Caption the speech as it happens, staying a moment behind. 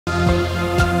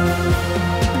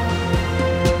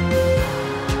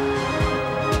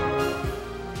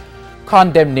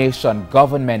Condemnation,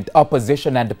 government,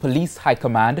 opposition and police high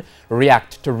command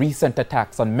react to recent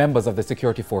attacks on members of the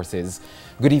security forces.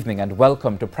 Good evening and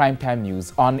welcome to Primetime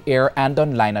News on air and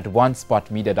online at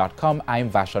onespotmedia.com. I'm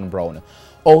Vashon Brown.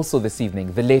 Also this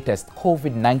evening, the latest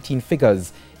COVID-19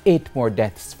 figures, 8 more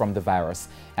deaths from the virus,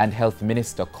 and Health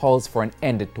Minister calls for an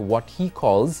end to what he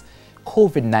calls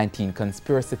COVID-19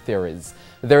 conspiracy theories.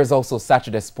 There is also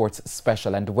Saturday Sports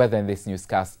Special and weather in this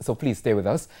newscast, so please stay with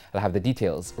us. I'll have the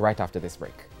details right after this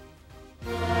break.